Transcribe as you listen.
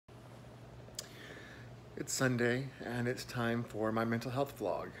It's Sunday and it's time for my mental health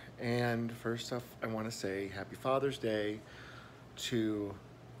vlog. And first off, I want to say Happy Father's Day to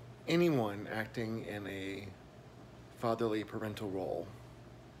anyone acting in a fatherly parental role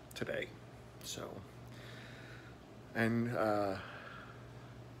today. So, and I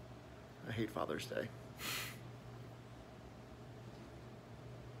hate Father's Day.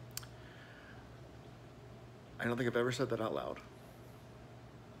 I don't think I've ever said that out loud.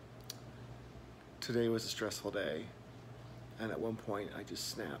 Today was a stressful day, and at one point I just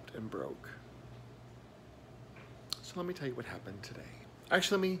snapped and broke. So let me tell you what happened today.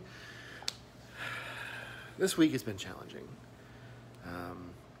 Actually, this week has been challenging.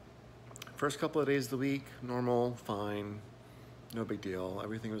 First couple of days of the week, normal, fine, no big deal,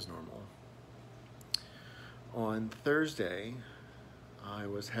 everything was normal. On Thursday, I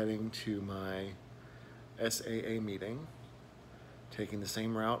was heading to my SAA meeting, taking the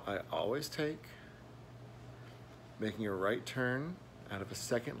same route I always take, making a right turn out of a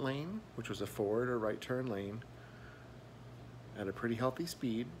second lane, which was a forward or right turn lane, at a pretty healthy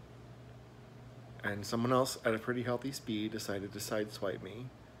speed, and someone else at a pretty healthy speed decided to sideswipe me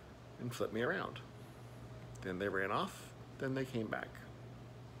and flip me around. Then they ran off, then they came back.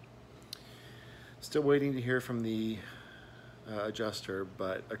 Still waiting to hear from the adjuster,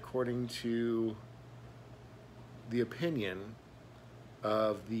 but according to the opinion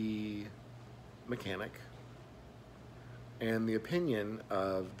of the mechanic and the opinion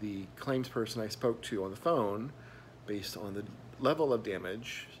of the claims person I spoke to on the phone, based on the level of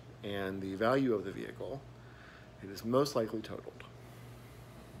damage and the value of the vehicle, it is most likely totaled.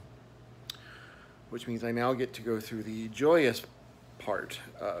 Which means I now get to go through the joyous part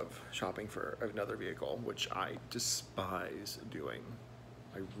of shopping for another vehicle, which I despise doing.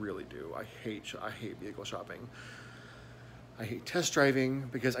 I really do. I hate vehicle shopping. I hate test driving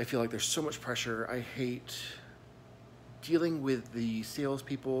because I feel like there's so much pressure. I hate dealing with the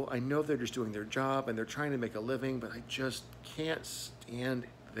salespeople. I know they're just doing their job and they're trying to make a living, but I just can't stand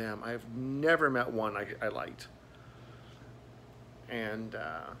them. I've never met one I liked. And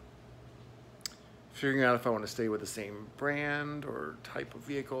figuring out if I want to stay with the same brand or type of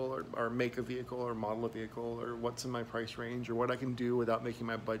vehicle or make of vehicle or model of vehicle or what's in my price range or what I can do without making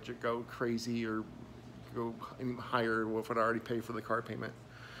my budget go crazy or go any higher with what I already pay for the car payment.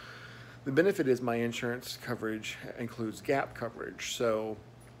 The benefit is my insurance coverage includes gap coverage. So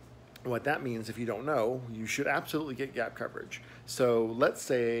what that means, if you don't know, you should absolutely get gap coverage. So let's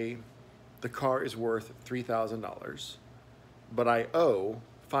say the car is worth $3,000, but I owe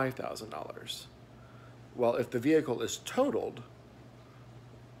 $5,000. Well, if the vehicle is totaled,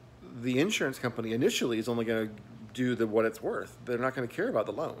 the insurance company initially is only going to do what it's worth. They're not going to care about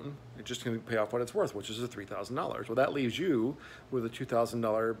the loan. It's just going to pay off what it's worth, which is the $3,000. Well, that leaves you with a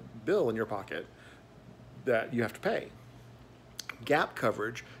 $2,000 bill in your pocket that you have to pay. Gap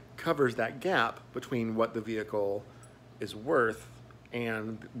coverage covers that gap between what the vehicle is worth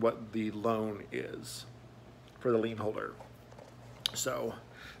and what the loan is for the lien holder. So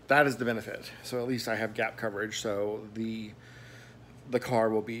that is the benefit. So at least I have gap coverage, so the car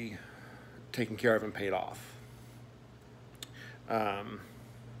will be taken care of and paid off.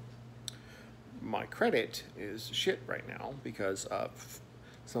 My credit is shit right now because of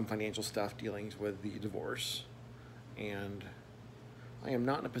some financial stuff dealings with the divorce, and I am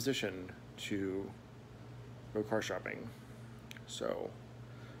not in a position to go car shopping. So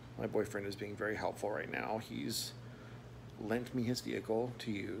my boyfriend is being very helpful right now. He's lent me his vehicle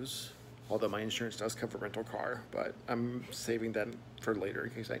to use, although my insurance does cover rental car, but I'm saving that for later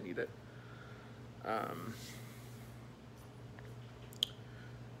in case I need it.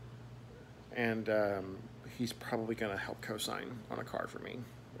 He's probably going to help co-sign on a car for me,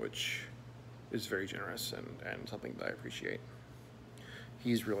 which is very generous and something that I appreciate.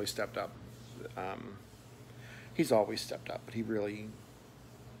 He's really stepped up. He's always stepped up, but he really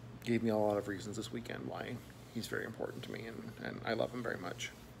gave me a lot of reasons this weekend why he's very important to me, and I love him very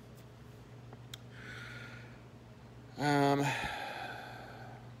much.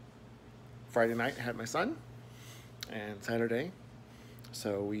 Friday night I had my son, and Saturday,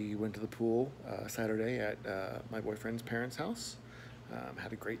 so we went to the pool Saturday at my boyfriend's parents' house.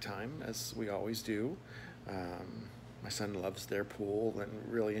 Had a great time, as we always do. My son loves their pool and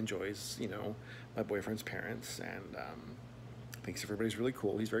really enjoys, my boyfriend's parents, and thinks everybody's really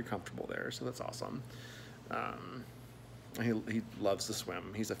cool. He's very comfortable there, so that's awesome. He loves to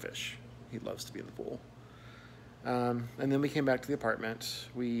swim. He's a fish. He loves to be in the pool. And then we came back to the apartment.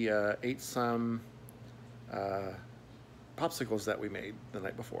 We ate some popsicles that we made the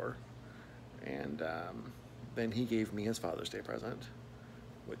night before, and then he gave me his Father's Day present,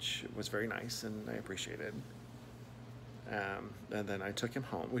 which was very nice and I appreciated. And then I took him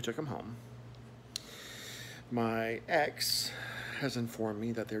home. We took him home. My ex has informed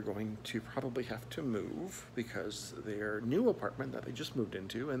me that they're going to probably have to move because their new apartment that they just moved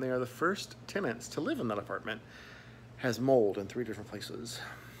into, and they are the first tenants to live in that apartment, has mold in 3 different places.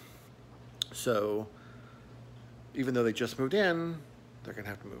 So even though they just moved in, they're going to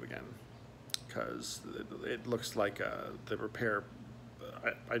have to move again because it looks like the repair,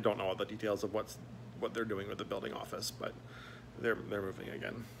 I don't know all the details of what they're doing with the building office, but they're moving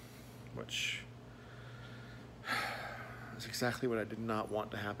again, which is exactly what I did not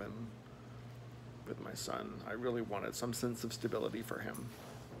want to happen with my son. I really wanted some sense of stability for him,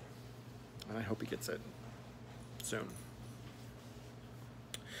 and I hope he gets it soon.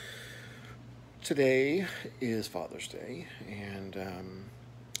 Today is Father's Day, and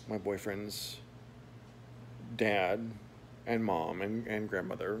my boyfriend's dad and mom and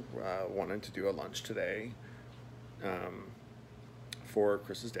grandmother wanted to do a lunch today for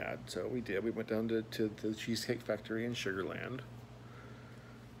Chris's dad. So we did. We went down to the Cheesecake Factory in Sugar Land,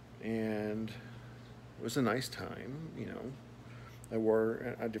 and it was a nice time. You know, I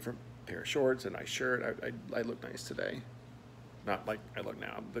wore a different pair of shorts, a nice shirt. I look nice today. Not like I look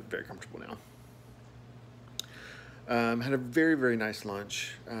now, but very comfortable now. Had a very, very nice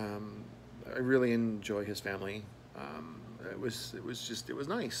lunch. I really enjoy his family. It was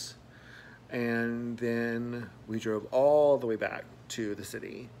nice. And then we drove all the way back to the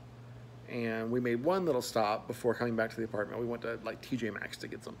city, and we made one little stop before coming back to the apartment. We went to like TJ Maxx to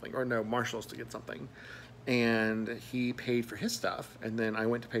get something, or no, Marshall's to get something. And he paid for his stuff, and then I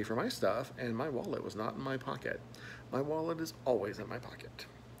went to pay for my stuff, and my wallet was not in my pocket. My wallet is always in my pocket.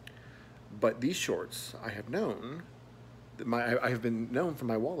 But these shorts, I have known, I have been known for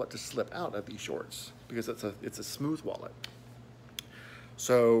my wallet to slip out of these shorts because it's a smooth wallet.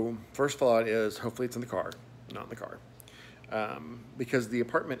 So first thought is hopefully it's in the car, not in the car. Because the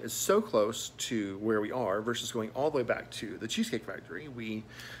apartment is so close to where we are versus going all the way back to the Cheesecake Factory, we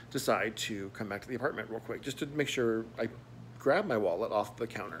decide to come back to the apartment real quick just to make sure I grab my wallet off the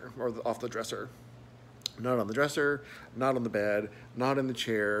counter or off the dresser. Not on the dresser, not on the bed, not in the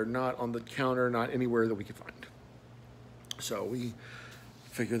chair, not on the counter, not anywhere that we could find. So we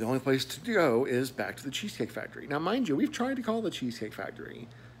figure the only place to go is back to the Cheesecake Factory. Now, mind you, we've tried to call the Cheesecake Factory.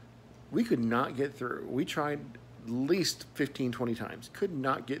 We could not get through. We tried at least 15, 20 times. Could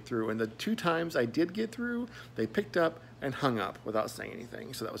not get through. And the 2 times I did get through, they picked up and hung up without saying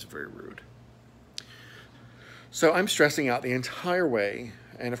anything. So that was very rude. So I'm stressing out the entire way.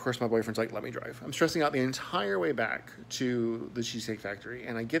 And of course, my boyfriend's like, let me drive. I'm stressing out the entire way back to the Cheesecake Factory.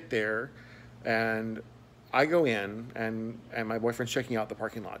 And I get there and I go in and my boyfriend's checking out the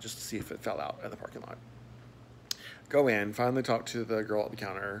parking lot just to see if it fell out in the parking lot. Go in, finally talk to the girl at the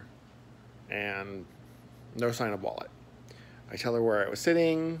counter, and no sign of wallet. I tell her where I was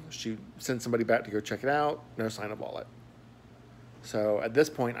sitting. She sends somebody back to go check it out. No sign of wallet. So at this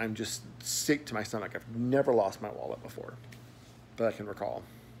point, I'm just sick to my stomach. I've never lost my wallet before that I can recall.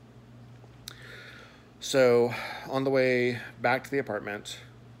 So on the way back to the apartment,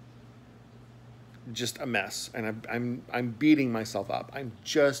 just a mess, and I'm beating myself up. I'm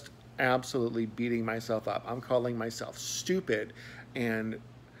just absolutely beating myself up. I'm calling myself stupid, and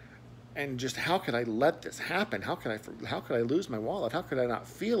just how could I let this happen? How could I lose my wallet? How could I not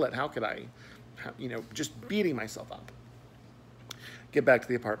feel it? How could I, just beating myself up. Get back to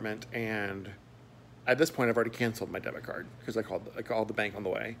the apartment, and at this point, I've already canceled my debit card because I called the bank on the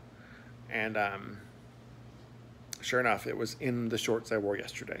way, and sure enough, it was in the shorts I wore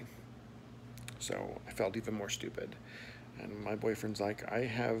yesterday. So I felt even more stupid. And my boyfriend's like, I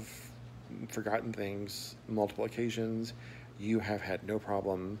have forgotten things multiple occasions. You have had no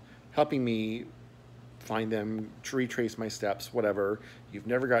problem helping me find them, retrace my steps, whatever. You've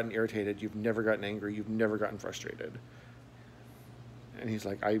never gotten irritated. You've never gotten angry. You've never gotten frustrated. And he's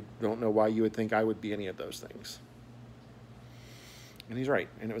like, I don't know why you would think I would be any of those things. And he's right.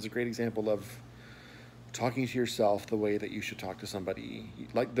 And it was a great example of talking to yourself the way that you should talk to somebody,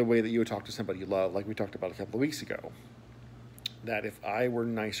 like the way that you would talk to somebody you love, like we talked about a couple of weeks ago. That if I were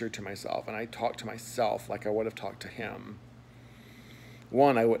nicer to myself and I talked to myself like I would have talked to him,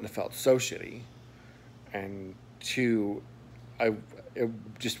 1, I wouldn't have felt so shitty, and 2, it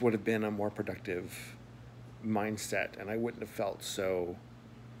just would have been a more productive mindset, and I wouldn't have felt so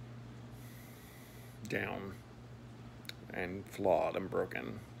down and flawed and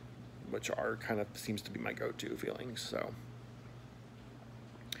broken, which are kind of seems to be my go-to feelings. So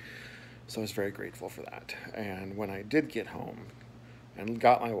I was very grateful for that. And when I did get home and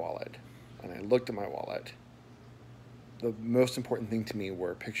got my wallet, and I looked at my wallet, the most important thing to me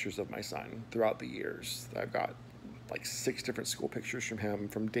were pictures of my son throughout the years. I've got like 6 different school pictures from him,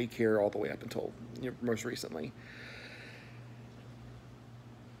 from daycare all the way up until, you know, most recently.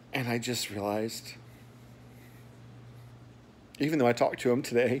 And I just realized, even though I talked to him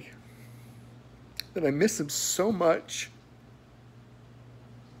today, that I miss him so much.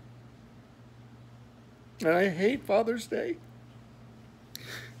 And I hate Father's Day,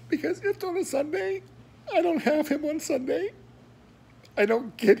 because it's on a Sunday. I don't have him on Sunday. I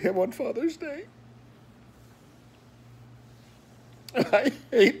don't get him on Father's Day. And I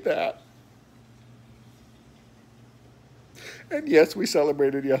hate that. And yes, we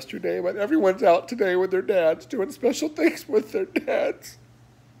celebrated yesterday, but everyone's out today with their dads, doing special things with their dads.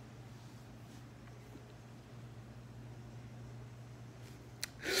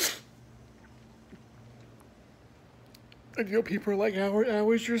 And, you know, people are like,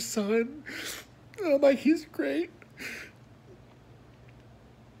 how is your son? And I'm like, he's great.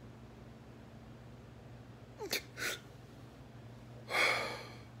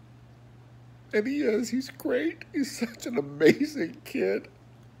 And he is. He's great. He's such an amazing kid.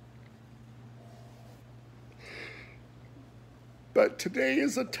 But today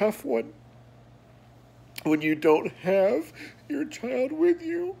is a tough one when you don't have your child with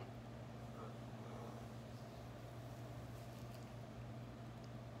you.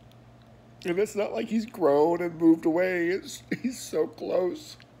 And it's not like he's grown and moved away. He's so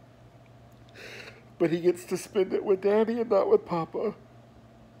close. But he gets to spend it with Daddy and not with Papa.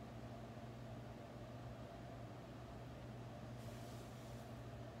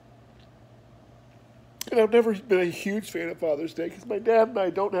 And I've never been a huge fan of Father's Day because my dad and I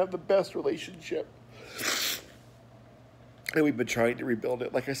don't have the best relationship. And we've been trying to rebuild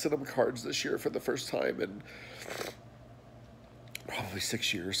it. Like, I sent him cards this year for the first time in probably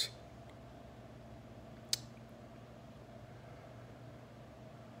 6 years.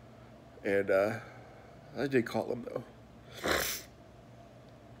 And I did call him, though.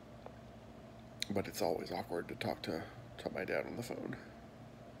 But it's always awkward to talk to my dad on the phone.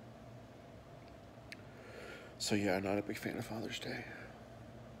 So yeah, I'm not a big fan of Father's Day.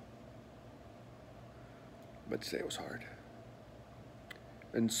 But today was hard.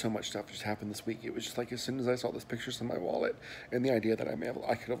 And so much stuff just happened this week. It was just like, as soon as I saw those pictures in my wallet and the idea that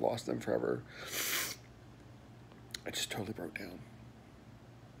I could have lost them forever, I just totally broke down.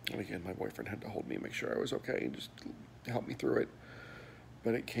 And again, my boyfriend had to hold me and make sure I was okay and just help me through it.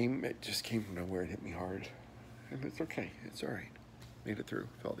 But it just came from nowhere and hit me hard. And it's okay. It's all right. Made it through.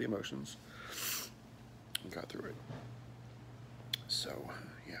 Felt the emotions. And got through it. So,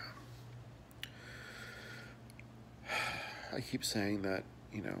 yeah. I keep saying that,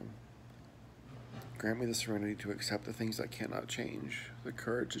 you know, grant me the serenity to accept the things I cannot change, the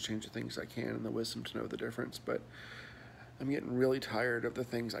courage to change the things I can, and the wisdom to know the difference. But I'm getting really tired of the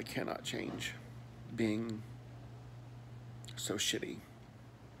things I cannot change being so shitty.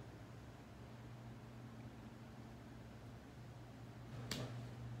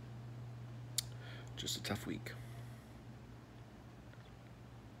 Just a tough week.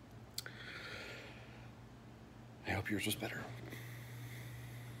 I hope yours was better.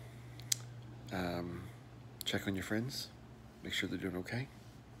 Check on your friends. Make sure they're doing okay.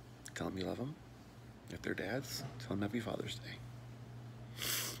 Tell them you love them. If they're dads, tell them Happy Father's Day.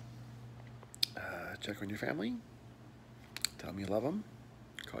 Check on your family. Tell them you love them.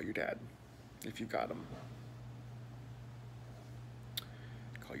 Call your dad if you've got them.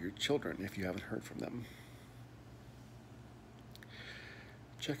 Call your children if you haven't heard from them.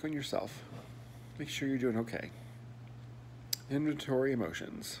 Check on yourself. Make sure you're doing okay. Inventory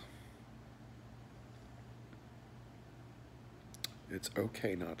emotions. It's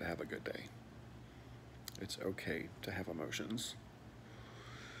okay not to have a good day. It's okay to have emotions.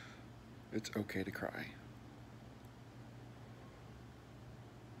 It's okay to cry.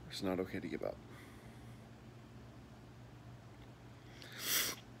 It's not okay to give up.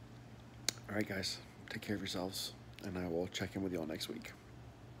 All right, guys, take care of yourselves, and I will check in with you all next week.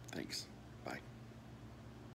 Thanks.